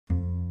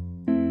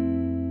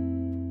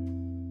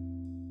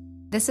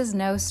This is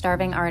No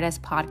Starving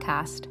Artist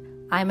podcast.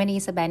 I'm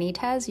Anissa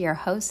Benitez, your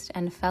host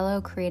and fellow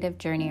creative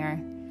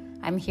journeyer.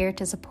 I'm here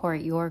to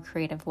support your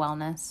creative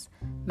wellness,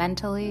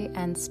 mentally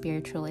and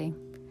spiritually,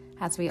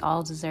 as we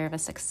all deserve a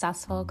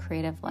successful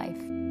creative life.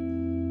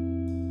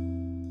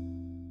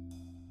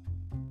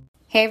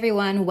 Hey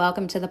everyone,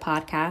 welcome to the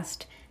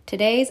podcast.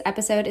 Today's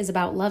episode is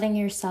about loving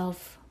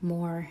yourself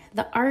more,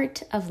 the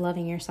art of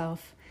loving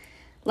yourself.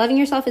 Loving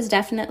yourself is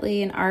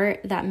definitely an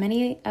art that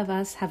many of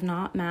us have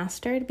not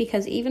mastered,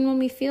 because even when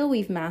we feel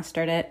we've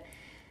mastered it,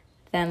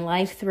 then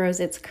life throws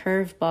its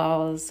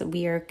curveballs.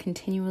 We are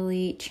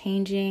continually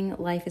changing,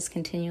 life is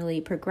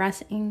continually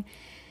progressing,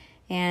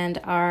 and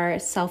our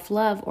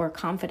self-love or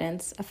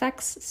confidence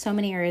affects so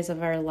many areas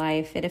of our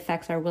life. It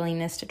affects our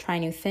willingness to try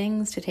new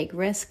things, to take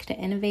risk, to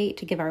innovate,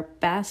 to give our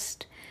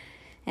best,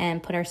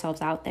 and put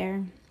ourselves out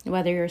there.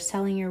 Whether you're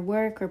selling your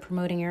work or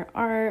promoting your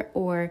art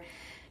or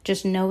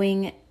just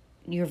knowing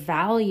your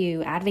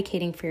value,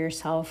 advocating for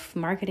yourself,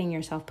 marketing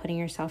yourself, putting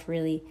yourself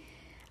really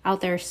out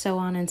there, so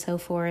on and so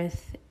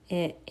forth,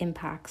 it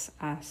impacts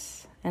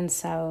us. And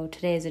so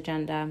today's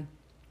agenda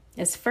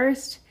is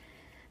first,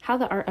 how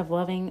the art of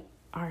loving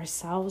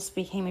ourselves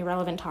became a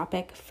relevant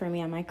topic for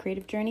me on my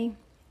creative journey.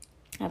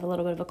 I have a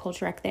little bit of a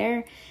culture wreck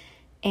there.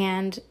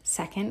 And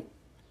second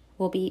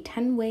will be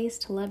 10 ways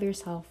to love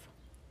yourself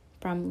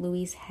from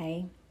Louise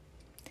Hay.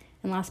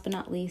 And last but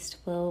not least,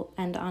 we'll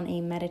end on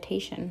a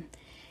meditation.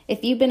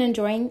 If you've been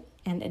enjoying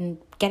and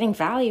getting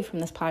value from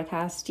this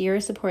podcast, your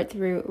support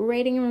through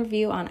rating and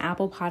review on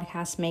Apple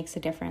Podcasts makes a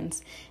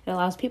difference. It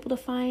allows people to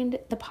find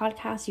the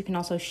podcast. You can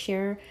also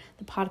share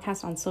the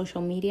podcast on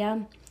social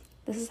media.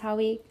 This is how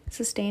we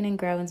sustain and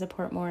grow and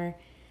support more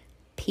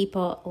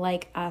people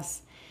like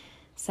us.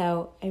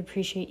 So I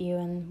appreciate you.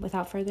 And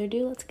without further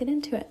ado, let's get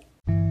into it.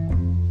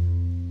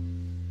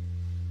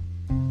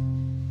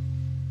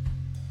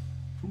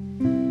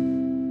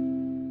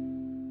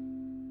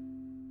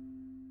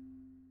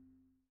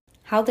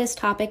 How this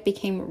topic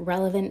became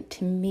relevant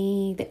to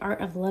me, the art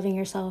of loving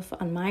yourself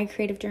on my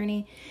creative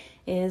journey,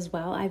 is,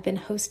 well, I've been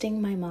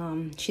hosting my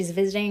mom. She's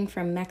visiting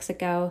from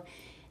Mexico,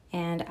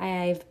 and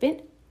I've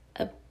been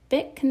a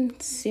bit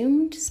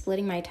consumed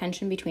splitting my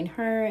attention between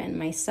her and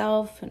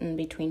myself and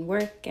between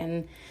work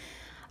and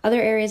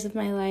other areas of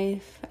my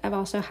life. I've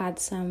also had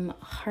some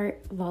heart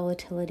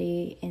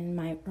volatility in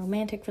my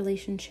romantic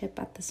relationship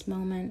at this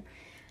moment.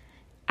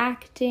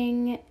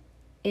 Acting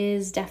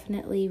is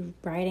definitely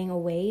riding a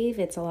wave.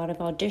 It's a lot of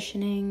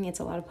auditioning. It's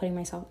a lot of putting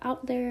myself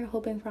out there,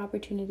 hoping for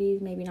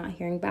opportunities, maybe not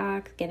hearing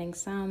back, getting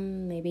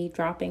some, maybe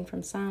dropping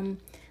from some.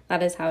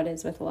 That is how it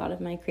is with a lot of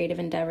my creative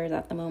endeavors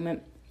at the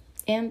moment.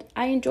 And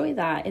I enjoy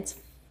that. It's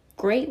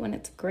great when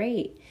it's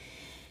great.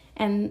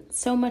 And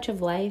so much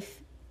of life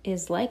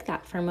is like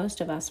that for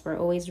most of us. We're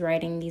always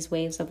riding these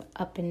waves of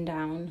up and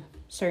down.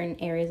 Certain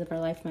areas of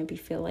our life might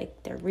feel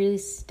like they're really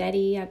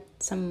steady at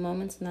some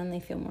moments, and then they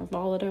feel more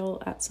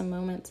volatile at some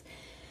moments.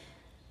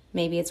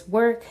 Maybe it's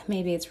work,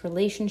 maybe it's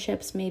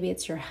relationships, maybe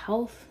it's your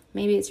health,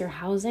 maybe it's your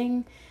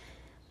housing.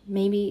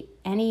 Maybe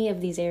any of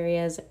these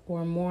areas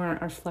or more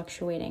are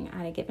fluctuating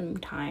at a given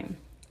time.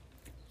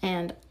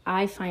 And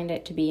I find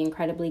it to be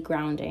incredibly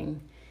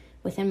grounding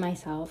within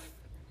myself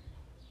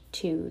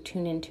to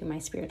tune into my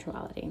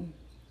spirituality.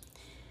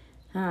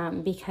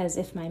 Because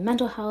if my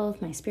mental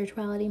health, my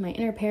spirituality, my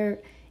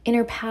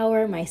inner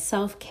power, my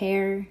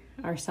self-care,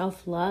 our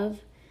self-love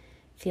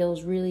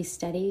feels really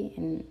steady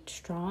and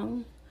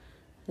strong,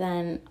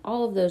 then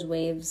all of those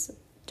waves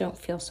don't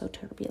feel so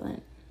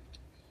turbulent.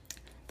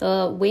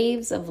 The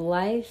waves of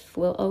life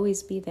will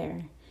always be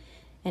there.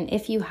 And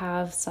if you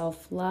have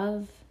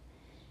self-love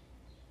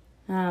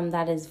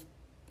that is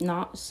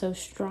not so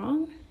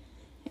strong,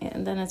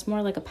 and then it's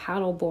more like a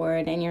paddle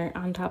board and you're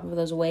on top of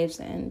those waves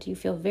and you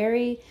feel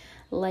very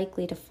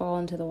likely to fall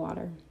into the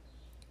water.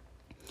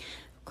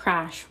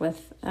 Crash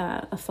with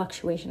a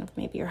fluctuation of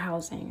maybe your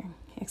housing,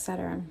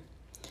 etc.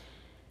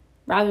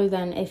 Rather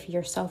than if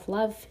your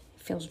self-love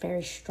feels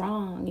very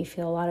strong, you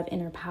feel a lot of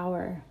inner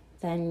power,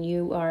 then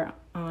you are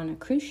on a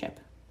cruise ship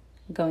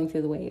going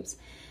through the waves.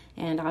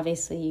 And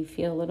obviously you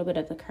feel a little bit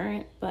of the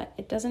current, but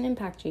it doesn't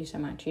impact you so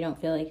much. You don't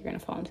feel like you're going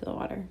to fall into the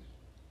water.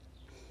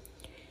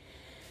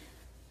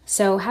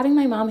 So having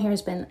my mom here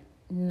has been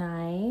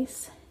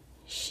nice.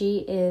 She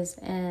is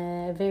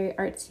a very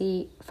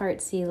artsy,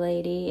 fartsy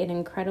lady, an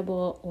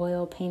incredible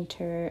oil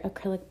painter,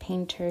 acrylic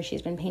painter.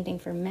 She's been painting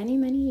for many,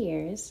 many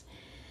years.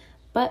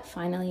 But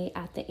finally,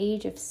 at the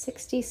age of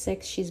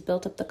 66, she's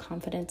built up the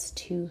confidence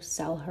to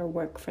sell her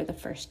work for the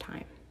first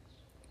time.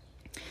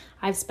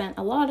 I've spent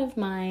a lot of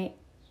my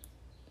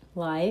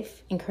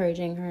life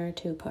encouraging her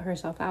to put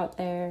herself out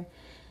there.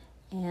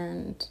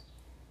 And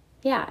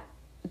yeah,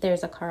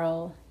 there's a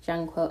Carl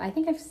Jung quote. I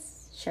think I've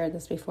shared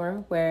this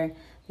before, where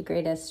the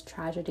greatest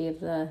tragedy of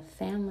the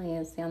family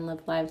is the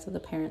unlived lives of the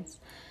parents.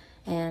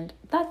 And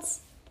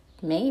that's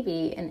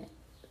maybe a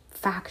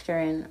factor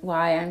in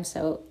why I'm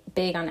so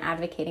big on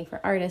advocating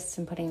for artists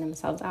and putting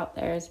themselves out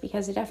there, is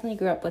because I definitely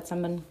grew up with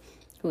someone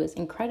who was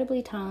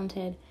incredibly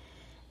talented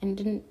and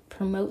didn't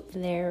promote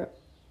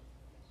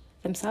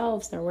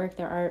themselves, their work,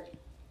 their art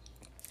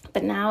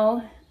But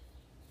now,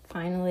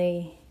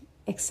 finally,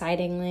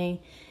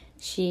 excitingly,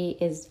 she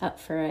is up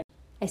for it.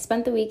 I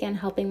spent the weekend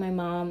helping my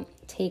mom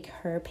take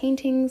her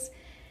paintings,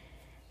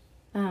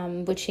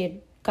 which she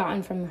had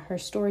gotten from her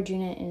storage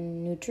unit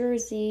in New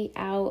Jersey,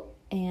 out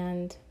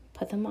and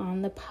put them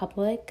on the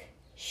public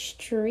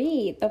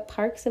street, the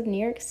parks of New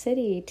York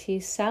City, to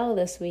sell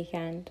this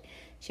weekend.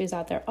 She was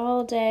out there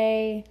all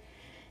day,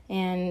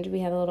 and we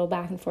had a little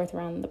back and forth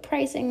around the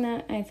pricing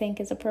that I think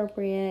is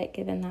appropriate,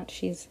 given that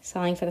she's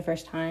selling for the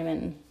first time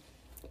and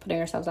putting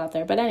ourselves out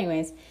there. But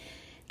anyways,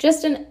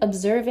 just in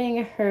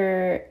observing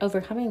her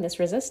overcoming this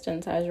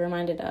resistance, I was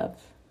reminded of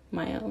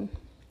my own.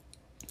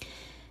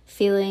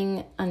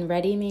 Feeling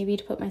unready maybe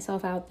to put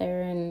myself out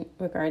there in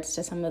regards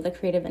to some of the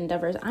creative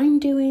endeavors I'm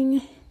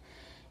doing,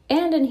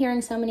 and in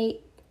hearing so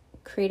many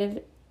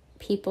creative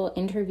people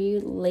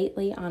interviewed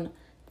lately on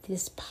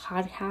this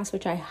podcast,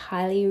 which I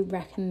highly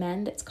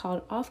recommend. It's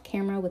called Off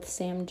Camera with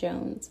Sam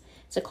Jones.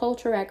 It's a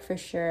culture wreck for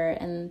sure,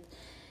 and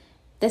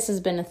this has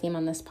been a theme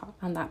on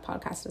that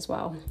podcast as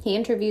well. He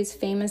interviews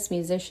famous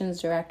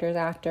musicians, directors,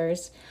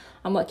 actors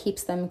on what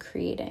keeps them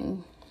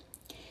creating.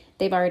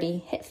 They've already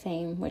hit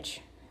fame,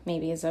 which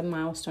maybe is a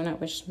milestone at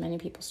which many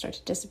people start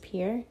to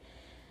disappear.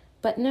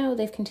 But no,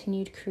 they've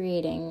continued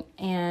creating.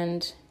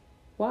 And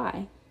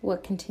why?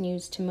 What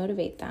continues to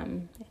motivate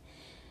them?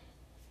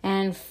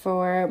 And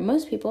for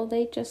most people,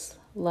 they just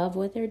love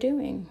what they're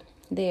doing.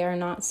 They are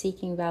not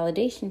seeking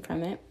validation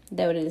from it,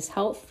 though it is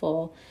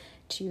helpful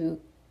to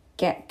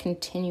get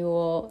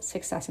continual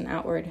success and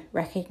outward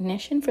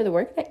recognition for the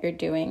work that you're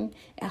doing.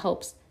 It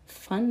helps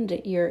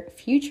fund your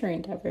future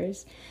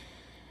endeavors.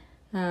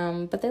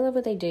 But they love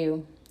what they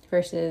do.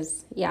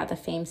 Versus, the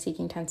fame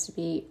seeking tends to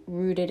be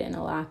rooted in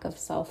a lack of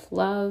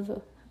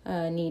self-love,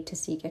 a need to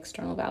seek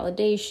external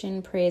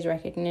validation, praise,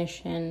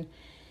 recognition,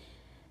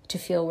 to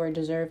feel we're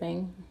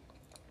deserving.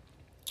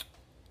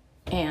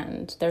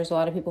 And there's a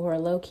lot of people who are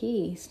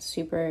low-key,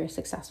 super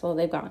successful.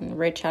 They've gotten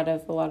rich out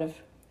of a lot of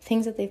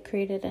things that they've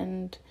created,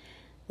 and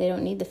they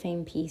don't need the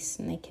fame piece,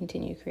 and they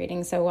continue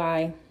creating. So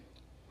why?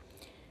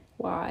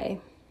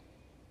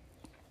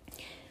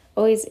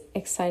 Always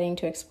exciting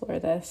to explore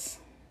this.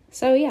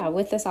 So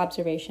with this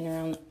observation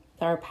around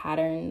our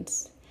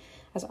patterns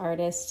as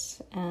artists,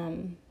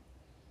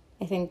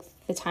 I think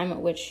the time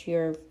at which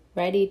you're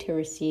ready to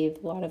receive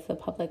a lot of the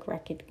public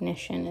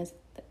recognition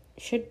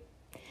should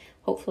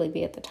hopefully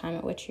be at the time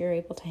at which you're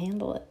able to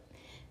handle it,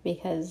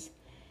 because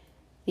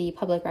the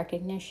public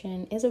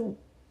recognition is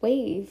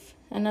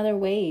another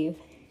wave,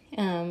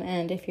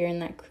 and if you're in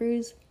that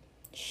cruise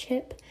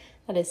ship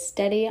that is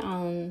steady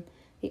on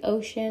the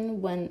ocean,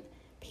 when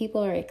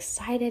people are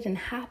excited and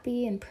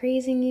happy and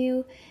praising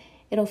you,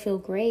 it'll feel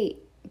great,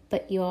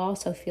 but you'll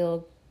also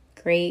feel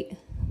great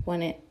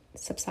when it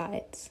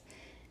subsides,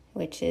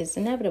 which is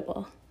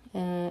inevitable.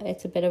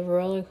 It's a bit of a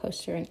roller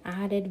coaster, an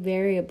added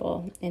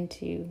variable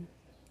into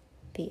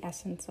the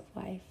essence of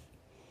life.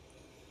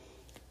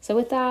 So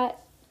with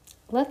that,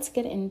 let's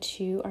get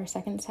into our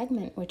second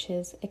segment, which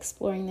is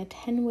exploring the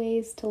 10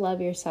 ways to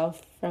love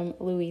yourself from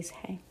Louise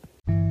Hay.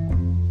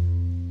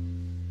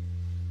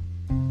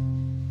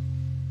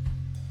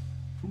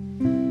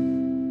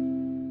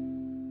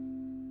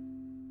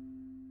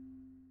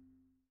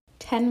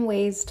 10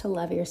 Ways to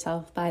Love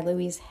Yourself by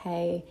Louise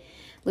Hay.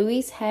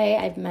 Louise Hay,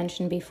 I've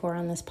mentioned before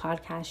on this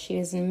podcast. She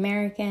is an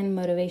American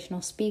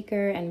motivational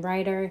speaker and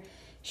writer.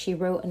 She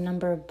wrote a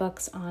number of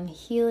books on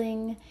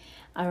healing,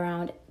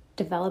 around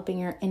developing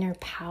your inner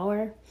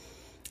power.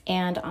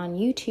 And on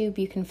YouTube,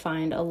 you can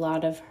find a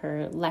lot of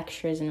her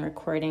lectures and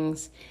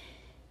recordings.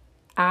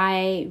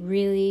 I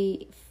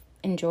really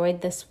enjoyed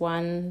this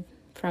one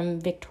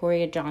from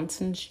Victoria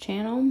Johnson's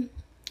channel.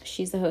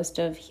 She's the host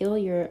of Heal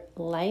Your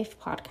Life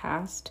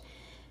podcast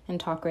and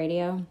talk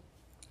radio.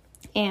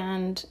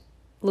 And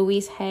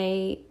Louise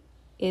Hay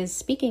is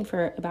speaking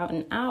for about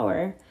an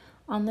hour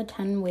on the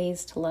 10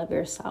 ways to love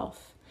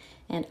yourself.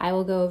 And I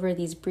will go over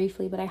these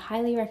briefly, but I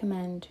highly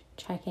recommend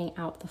checking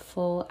out the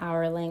full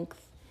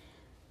hour-length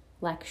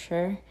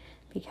lecture,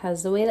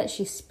 because the way that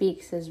she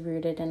speaks is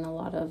rooted in a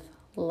lot of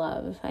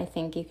love. I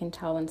think you can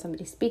tell when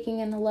somebody's speaking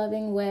in a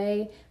loving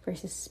way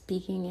versus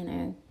speaking in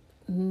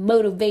a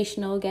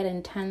motivational, get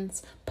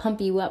intense,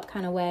 pump you up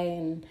kind of way.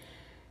 And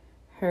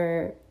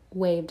her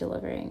way of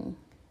delivering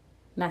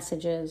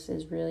messages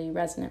is really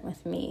resonant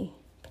with me,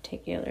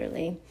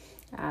 particularly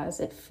as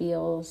it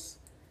feels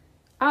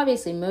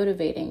obviously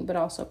motivating, but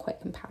also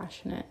quite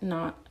compassionate.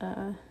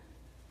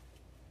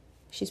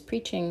 She's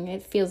preaching,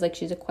 it feels like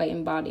she's a quite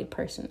embodied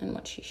person in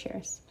what she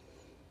shares.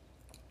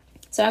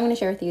 So I'm going to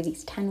share with you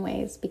these 10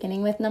 ways,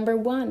 beginning with number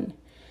 1.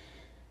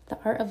 The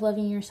art of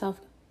loving yourself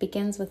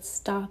begins with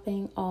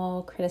stopping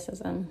all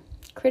criticism.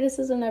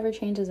 Criticism never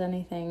changes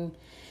anything.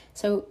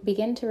 So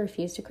begin to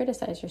refuse to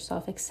criticize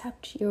yourself.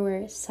 Accept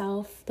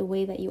yourself the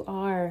way that you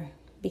are,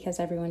 because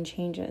everyone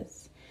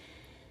changes.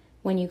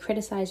 When you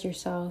criticize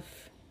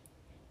yourself,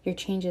 your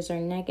changes are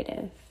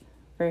negative,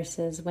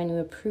 versus when you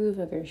approve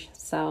of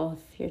yourself,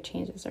 your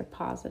changes are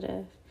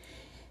positive.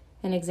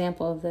 An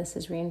example of this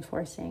is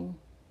reinforcing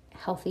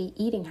healthy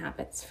eating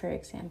habits, for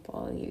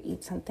example. You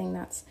eat something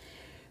that's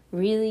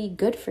really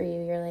good for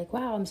you. You're like,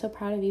 wow, I'm so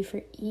proud of you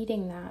for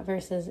eating that,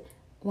 versus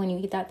when you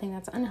eat that thing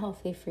that's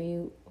unhealthy for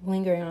you,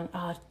 lingering on,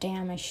 oh,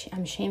 damn,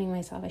 I'm shaming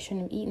myself. I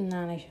shouldn't have eaten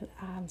that.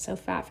 I'm so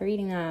fat for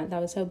eating that.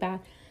 That was so bad.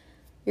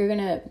 You're going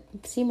to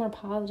see more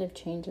positive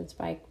changes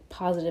by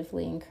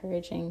positively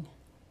encouraging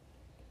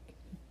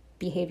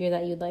behavior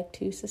that you'd like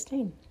to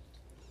sustain.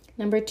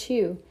 Number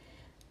 2,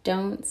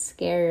 don't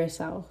scare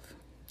yourself.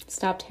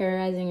 Stop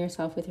terrorizing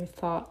yourself with your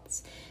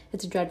thoughts.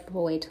 It's a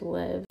dreadful way to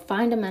live.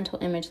 Find a mental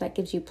image that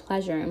gives you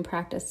pleasure and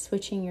practice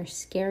switching your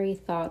scary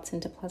thoughts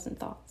into pleasant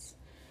thoughts.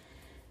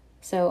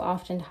 So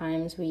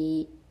oftentimes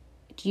we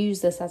use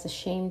this as a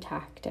shame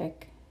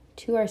tactic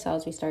to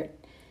ourselves. We start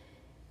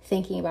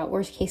thinking about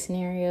worst case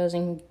scenarios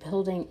and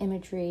building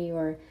imagery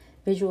or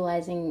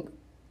visualizing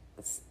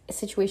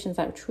situations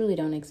that truly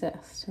don't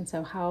exist. And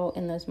so how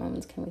in those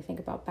moments can we think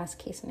about best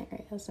case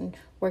scenarios and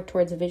work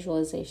towards a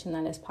visualization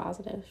that is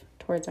positive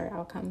towards our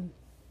outcome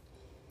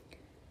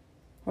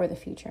or the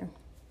future?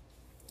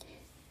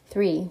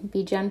 3,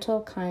 be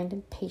gentle, kind,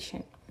 and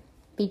patient.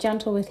 Be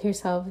gentle with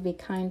yourself, be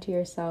kind to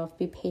yourself,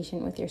 be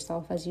patient with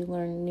yourself as you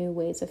learn new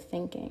ways of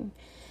thinking.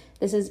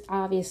 This is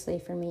obviously,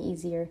 for me,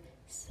 easier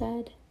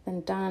said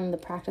than done. The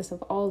practice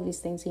of all of these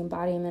things, the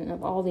embodiment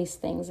of all these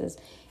things, is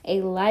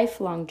a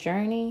lifelong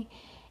journey.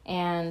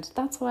 And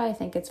that's why I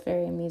think it's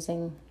very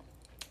amusing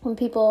when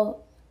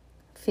people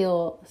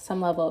feel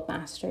some level of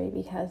mastery,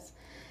 because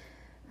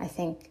I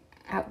think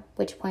at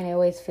which point I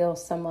always feel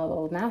some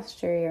level of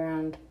mastery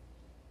around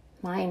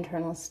my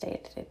internal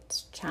state.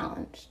 It's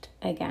challenged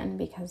again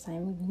because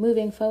I'm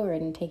moving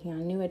forward and taking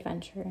on new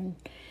adventure and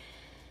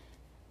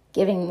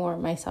giving more of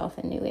myself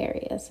in new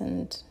areas,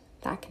 and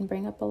that can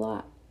bring up a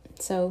lot.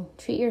 So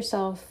treat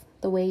yourself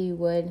the way you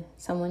would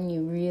someone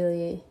you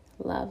really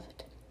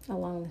loved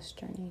along this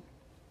journey.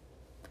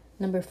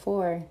 Number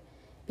 4,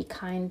 be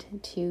kind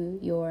to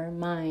your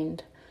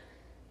mind.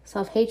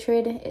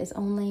 Self-hatred is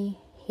only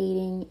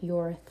hating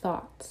your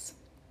thoughts.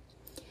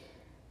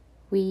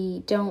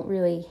 We don't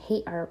really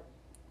hate our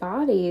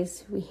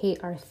bodies, we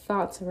hate our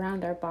thoughts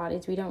around our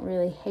bodies. We don't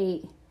really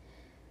hate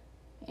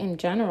in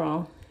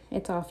general.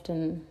 It's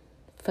often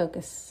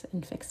focus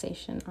and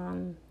fixation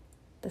on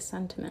the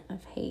sentiment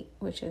of hate,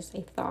 which is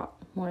a thought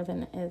more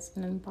than it is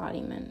an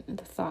embodiment.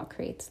 The thought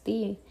creates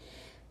the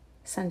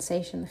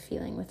sensation, the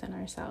feeling within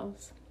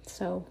ourselves.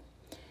 So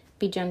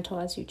be gentle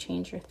as you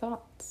change your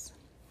thoughts.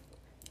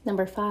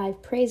 Number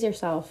 5, praise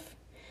yourself.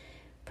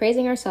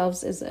 Praising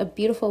ourselves is a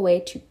beautiful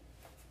way to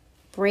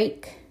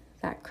break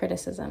that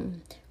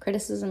criticism.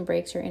 Criticism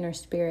breaks your inner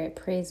spirit.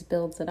 Praise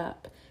builds it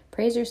up.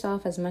 Praise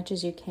yourself as much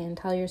as you can.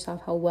 Tell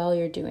yourself how well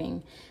you're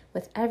doing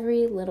with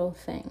every little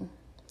thing.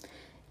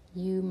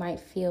 You might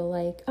feel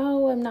like,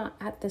 oh, I'm not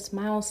at this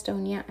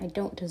milestone yet. I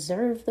don't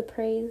deserve the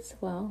praise.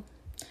 Well,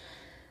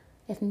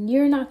 if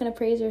you're not going to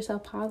praise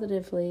yourself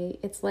positively,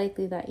 it's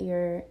likely that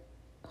you're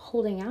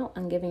holding out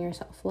on giving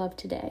yourself love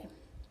today.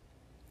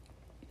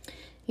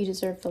 You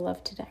deserve the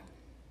love today.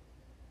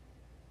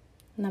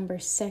 Number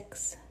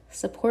 6,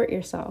 support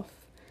yourself.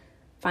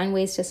 Find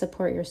ways to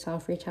support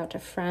yourself. Reach out to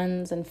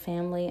friends and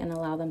family and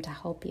allow them to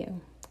help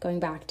you. Going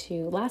back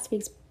to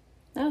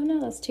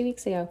that's 2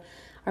 weeks ago,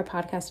 our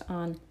podcast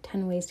on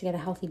 10 ways to get a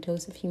healthy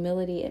dose of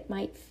humility. It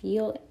might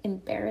feel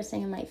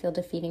embarrassing, it might feel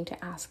defeating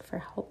to ask for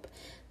help,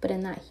 but in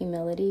that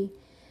humility,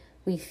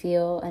 we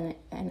feel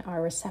and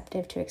are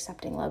receptive to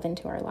accepting love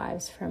into our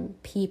lives from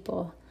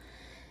people,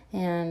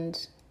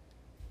 and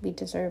we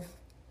deserve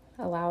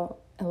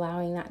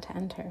allowing that to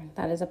enter.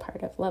 That is a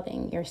part of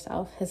loving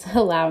yourself, is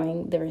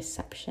allowing the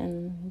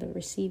reception, the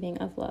receiving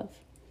of love.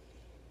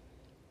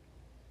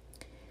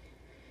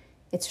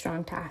 It's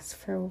strong to ask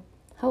for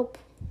help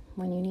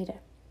when you need it.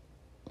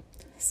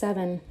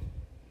 7,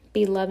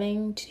 be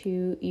loving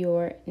to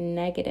your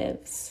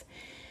negatives.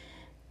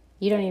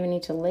 You don't even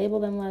need to label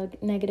them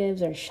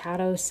negatives or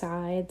shadow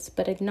sides,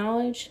 but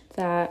acknowledge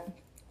that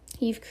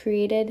you've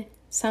created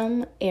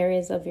some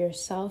areas of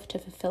yourself to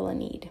fulfill a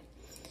need.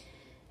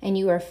 And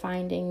you are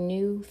finding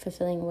new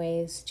fulfilling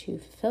ways to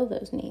fulfill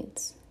those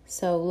needs.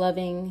 So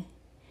lovingly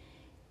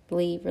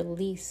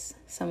release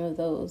some of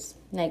those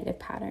negative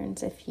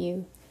patterns if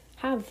you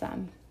have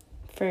them.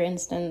 For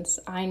instance,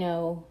 I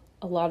know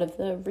a lot of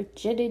the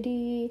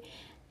rigidity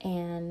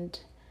and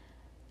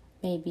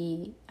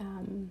maybe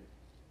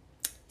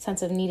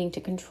sense of needing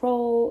to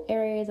control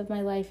areas of my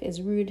life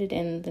is rooted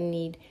in the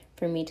need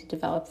for me to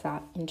develop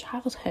that in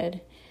childhood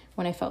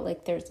when I felt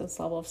like there's this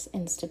level of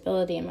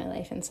instability in my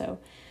life. And so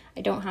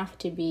I don't have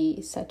to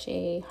be such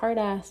a hard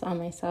ass on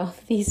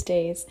myself these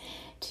days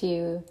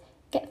to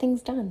get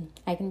things done.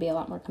 I can be a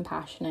lot more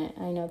compassionate.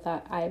 I know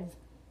that I've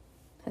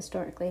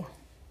historically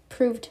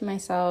proved to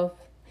myself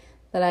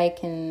that I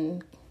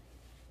can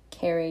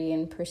carry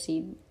and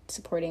proceed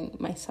supporting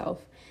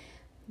myself,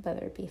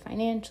 whether it be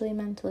financially,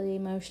 mentally,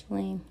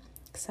 emotionally,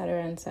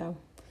 etc. And so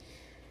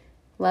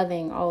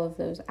loving all of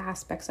those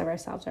aspects of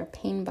ourselves, our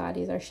pain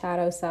bodies, our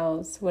shadow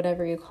selves,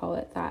 whatever you call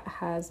it, that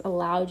has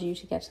allowed you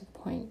to get to the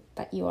point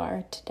that you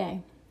are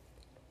today.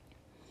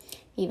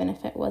 even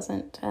if it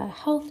wasn't a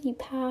healthy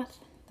path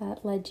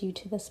that led you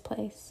to this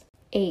place.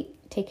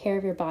 8, take care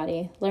of your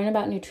body. Learn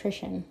about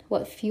nutrition.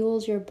 What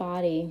fuels your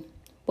body?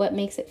 What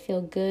makes it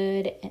feel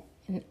good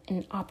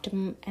and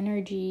optimum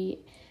energy,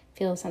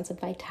 feel a sense of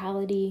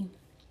vitality?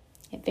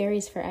 It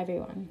varies for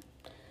everyone.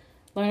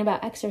 Learn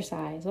about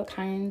exercise. What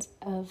kinds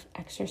of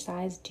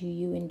exercise do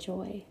you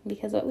enjoy?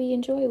 Because what we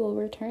enjoy we'll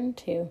return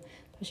to.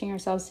 Pushing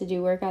ourselves to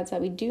do workouts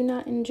that we do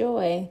not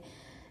enjoy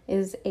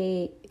is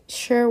a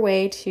sure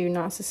way to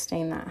not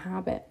sustain that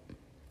habit.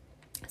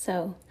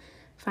 So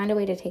find a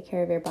way to take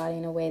care of your body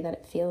in a way that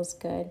it feels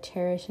good.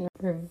 Cherish and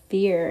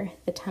revere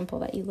the temple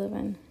that you live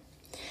in.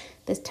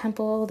 This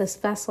temple, this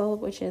vessel,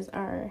 which is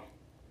our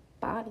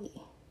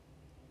body.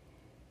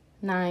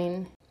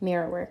 9,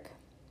 mirror work.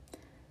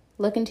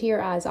 Look into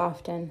your eyes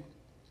often.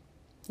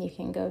 You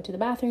can go to the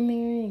bathroom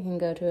mirror, you can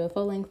go to a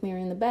full-length mirror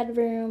in the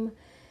bedroom,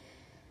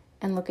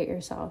 and look at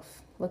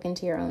yourself. Look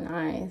into your own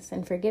eyes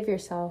and forgive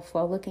yourself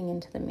while looking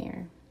into the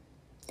mirror.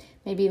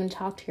 Maybe even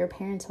talk to your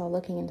parents while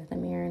looking into the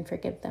mirror and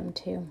forgive them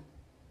too.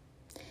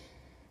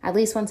 At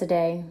least once a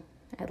day,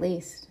 at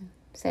least,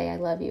 say, I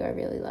love you, I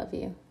really love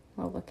you,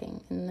 while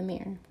looking in the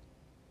mirror.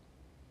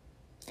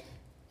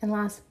 And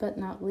last but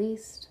not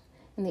least,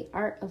 in the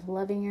art of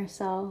loving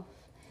yourself,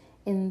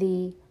 in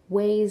the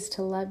ways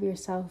to love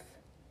yourself,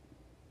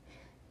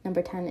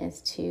 number 10 is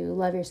to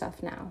love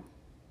yourself now.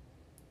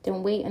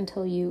 Don't wait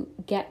until you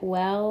get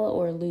well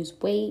or lose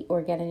weight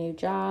or get a new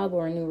job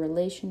or a new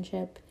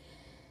relationship.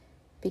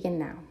 Begin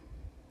now,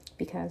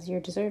 because you're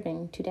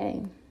deserving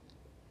today.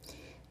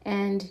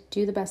 And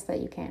do the best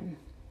that you can.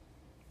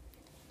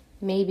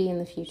 Maybe in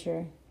the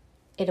future,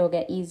 it'll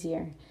get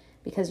easier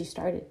because you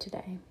started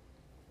today.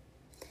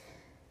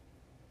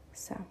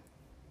 So,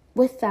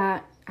 with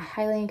that, I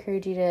highly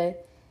encourage you to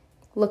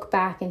look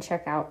back and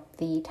check out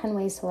the 10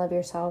 Ways to Love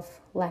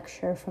Yourself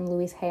lecture from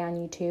Louise Hay on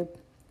YouTube.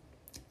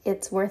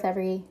 It's worth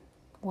every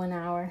 1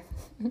 hour.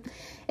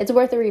 It's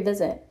worth a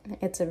revisit.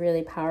 It's a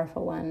really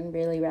powerful one,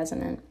 really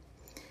resonant,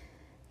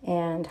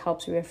 and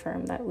helps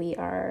reaffirm that we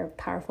are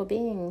powerful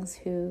beings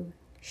who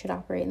should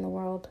operate in the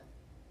world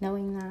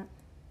knowing that,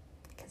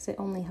 because it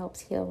only helps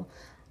heal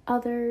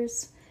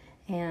others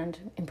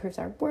and improves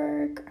our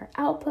work, our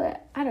output.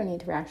 I don't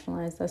need to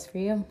rationalize this for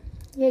you.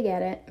 You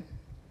get it.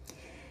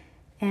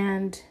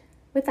 And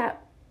with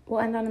that, we'll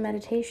end on a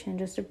meditation,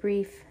 just a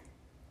brief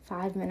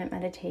 5-minute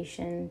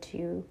meditation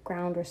to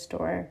ground,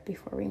 restore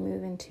before we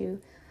move into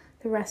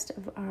the rest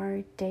of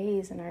our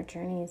days and our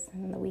journeys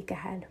in the week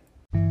ahead.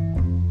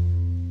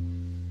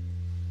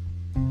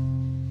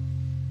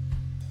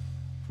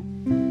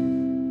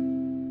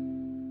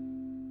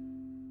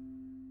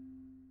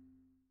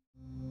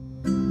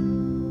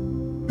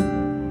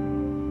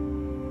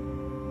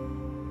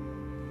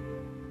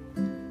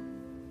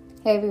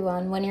 Hey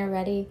everyone, when you're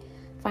ready,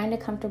 find a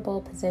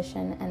comfortable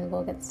position and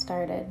we'll get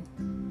started.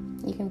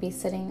 You can be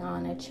sitting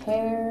on a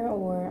chair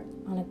or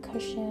on a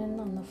cushion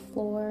on the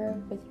floor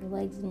with your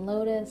legs in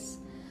lotus,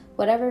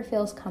 whatever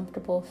feels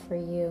comfortable for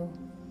you.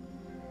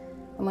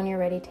 And when you're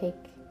ready, take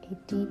a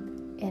deep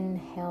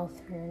inhale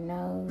through your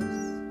nose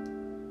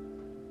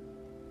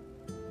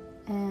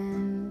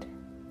and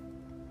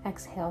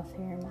exhale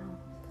through your mouth.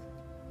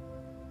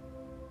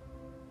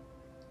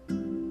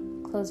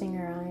 Closing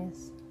your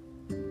eyes.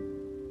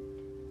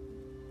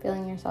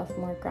 Feeling yourself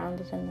more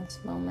grounded in this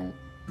moment.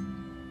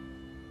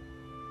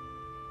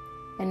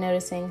 And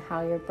noticing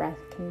how your breath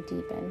can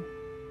deepen.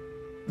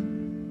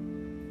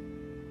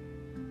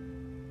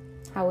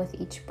 How with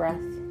each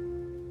breath,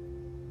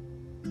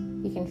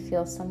 you can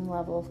feel some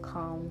level of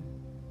calm.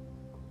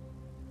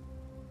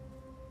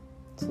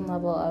 Some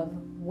level of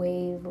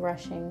wave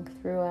rushing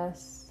through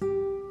us.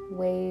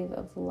 Wave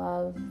of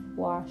love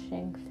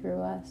washing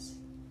through us.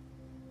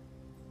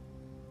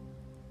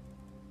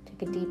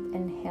 Take a deep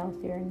inhale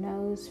through your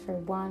nose for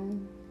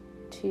 1,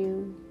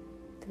 2,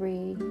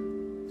 3,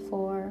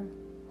 4.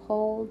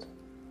 Hold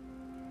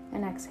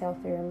and exhale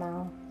through your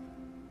mouth.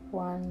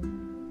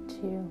 1,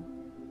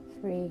 2,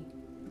 3,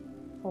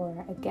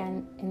 4.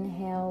 Again,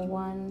 inhale.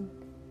 1,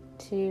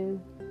 2,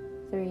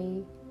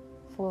 3,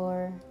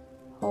 4.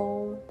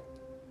 Hold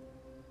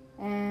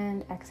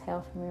and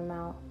exhale from your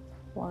mouth.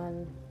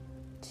 1,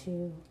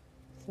 2,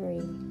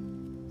 3,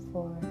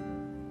 4.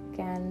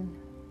 Again,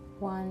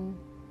 1,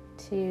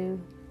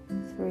 2,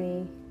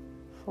 3,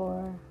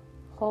 4.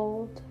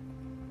 Hold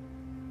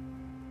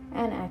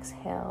and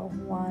exhale.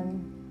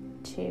 1,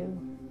 2,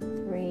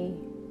 3,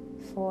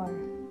 4.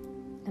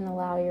 And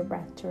allow your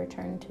breath to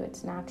return to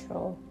its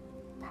natural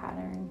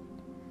pattern,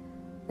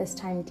 this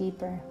time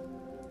deeper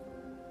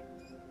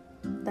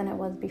than it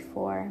was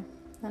before,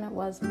 than it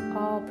was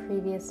all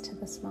previous to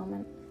this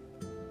moment.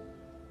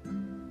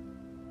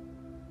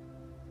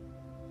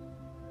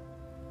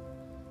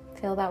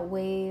 Feel that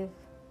wave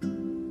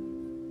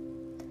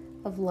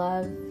of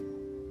love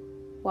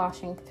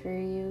washing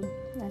through you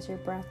as your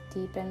breath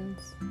deepens,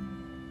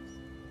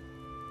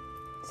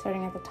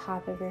 starting at the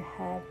top of your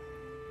head,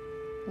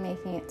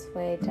 making its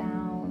way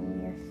down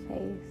your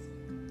face,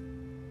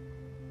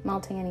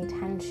 melting any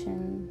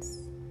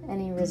tensions,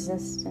 any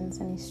resistance,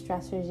 any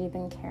stressors you've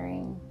been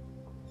carrying.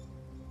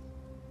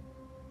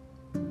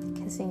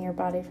 Kissing your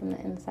body from the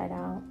inside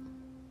out.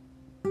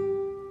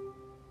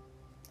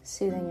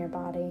 Soothing your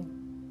body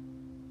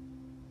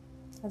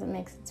as it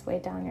makes its way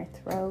down your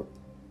throat,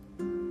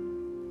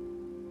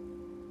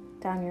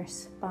 down your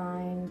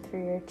spine,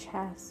 through your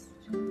chest,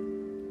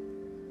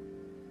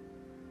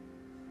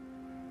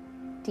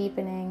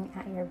 deepening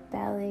at your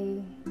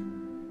belly,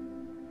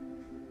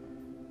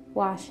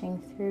 washing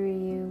through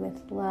you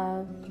with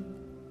love,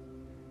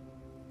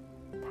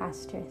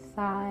 past your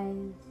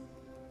thighs,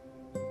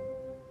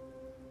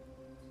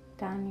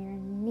 down your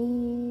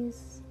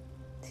knees,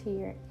 to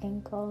your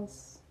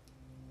ankles,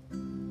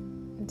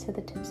 and to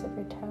the tips of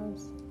your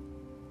toes.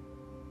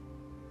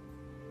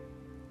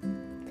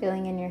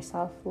 Feeling in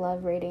yourself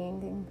love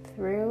radiating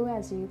through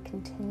as you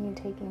continue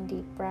taking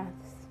deep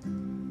breaths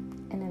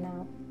in and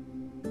out.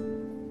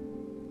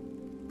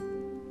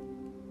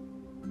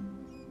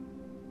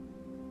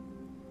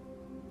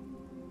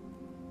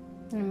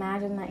 And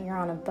imagine that you're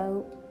on a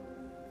boat,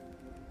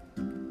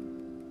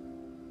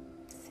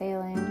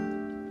 sailing,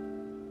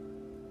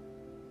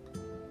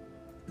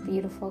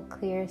 beautiful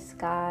clear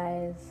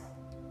skies,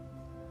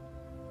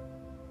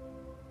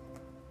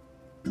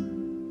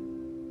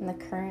 and the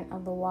current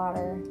of the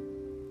water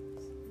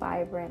is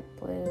vibrant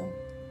blue,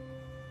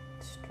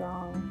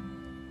 strong,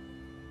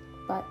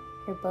 but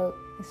your boat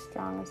is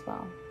strong as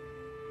well.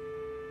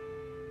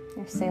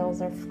 Your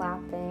sails are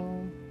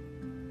flapping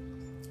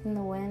in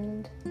the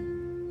wind.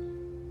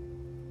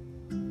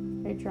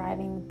 You're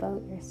driving the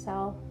boat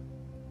yourself.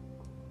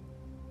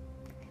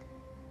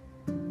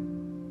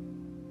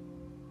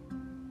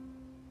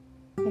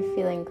 You're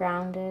feeling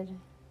grounded,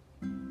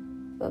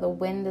 though the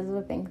wind is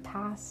whipping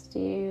past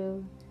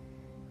you,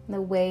 and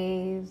the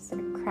waves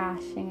are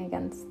crashing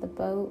against the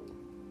boat.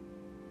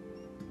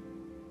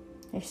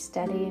 You're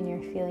steady and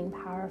you're feeling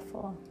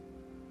powerful,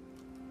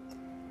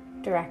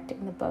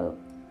 directing the boat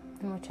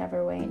in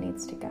whichever way it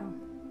needs to go.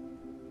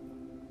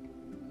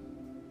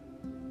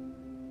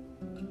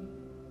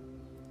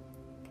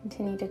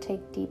 Continue to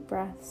take deep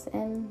breaths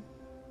in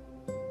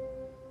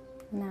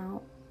and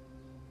out.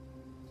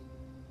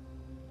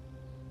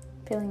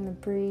 Feeling the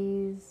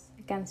breeze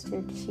against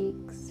your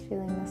cheeks,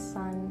 feeling the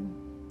sun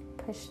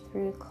push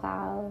through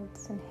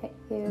clouds and hit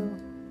you.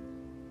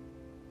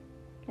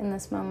 In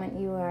this moment,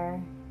 you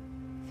are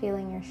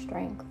feeling your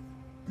strength,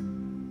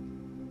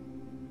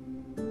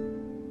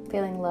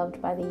 feeling loved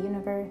by the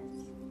universe,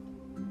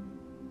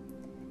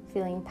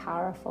 feeling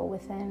powerful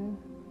within,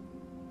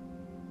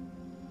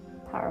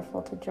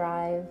 powerful to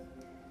drive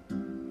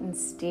and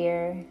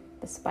steer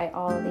despite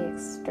all of the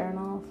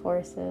external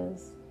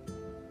forces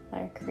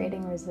that are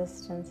creating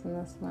resistance in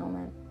this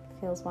moment. It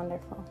feels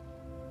wonderful.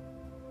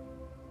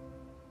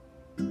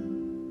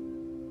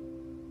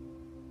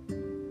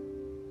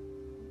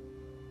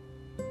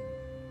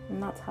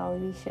 And that's how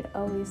we should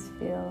always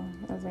feel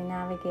as we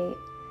navigate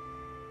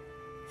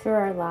through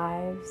our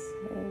lives,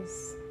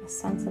 is a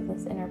sense of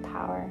this inner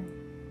power.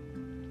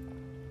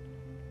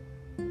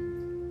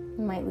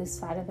 We might lose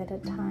sight of it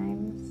at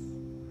times,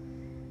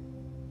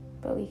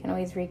 but we can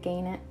always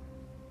regain it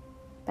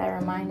by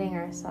reminding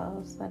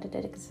ourselves that it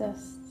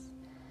exists,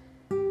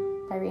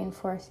 by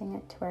reinforcing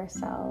it to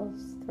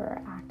ourselves through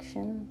our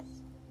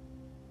actions,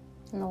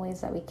 and the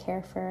ways that we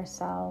care for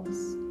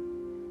ourselves,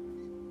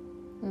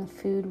 and the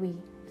food we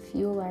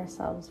fuel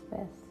ourselves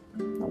with,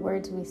 the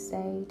words we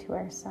say to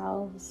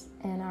ourselves,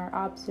 and our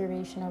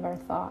observation of our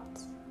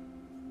thoughts.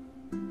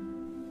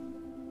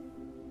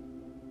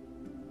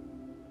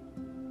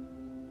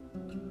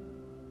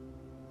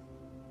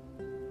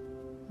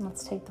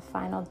 Let's take the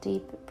final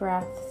deep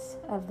breaths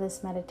of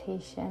this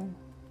meditation.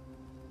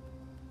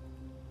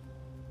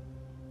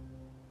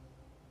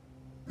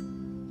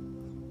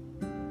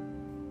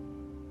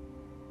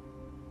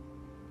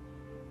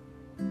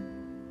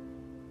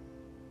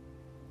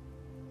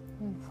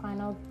 And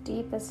final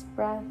deepest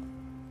breath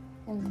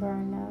in through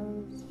our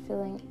nose,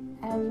 feeling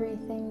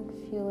everything,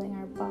 fueling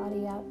our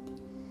body up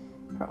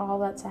for all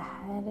that's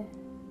ahead.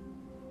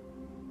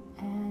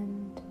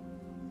 And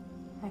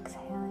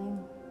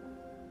exhaling,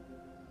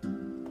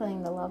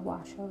 feeling the love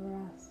wash over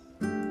us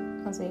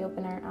as we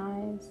open our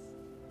eyes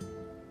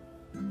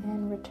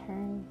and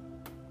return.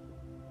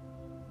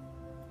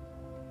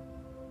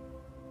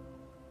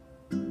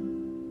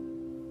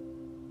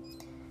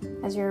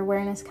 As your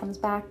awareness comes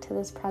back to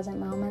this present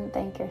moment,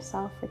 thank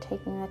yourself for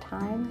taking the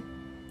time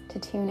to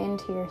tune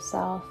into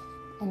yourself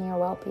and your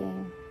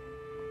well-being.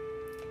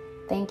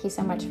 Thank you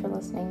so much for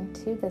listening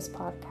to this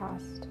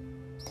podcast.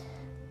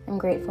 I'm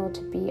grateful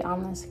to be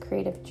on this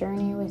creative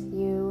journey with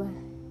you,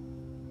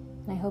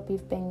 and I hope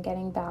you've been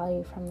getting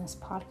value from this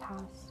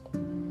podcast.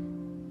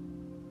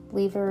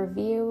 Leave a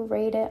review,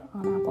 rate it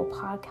on Apple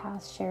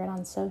Podcasts, share it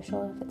on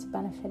social if it's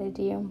benefited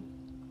you.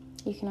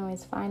 You can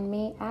always find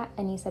me at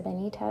Anissa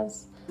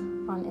Benitez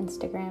on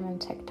Instagram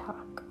and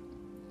TikTok.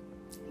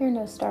 You're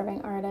no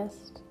starving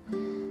artist.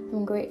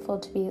 I'm grateful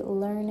to be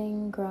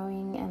learning,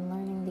 growing, and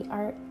learning the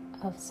art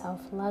of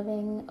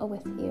self-loving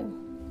with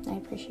you. I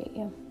appreciate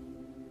you.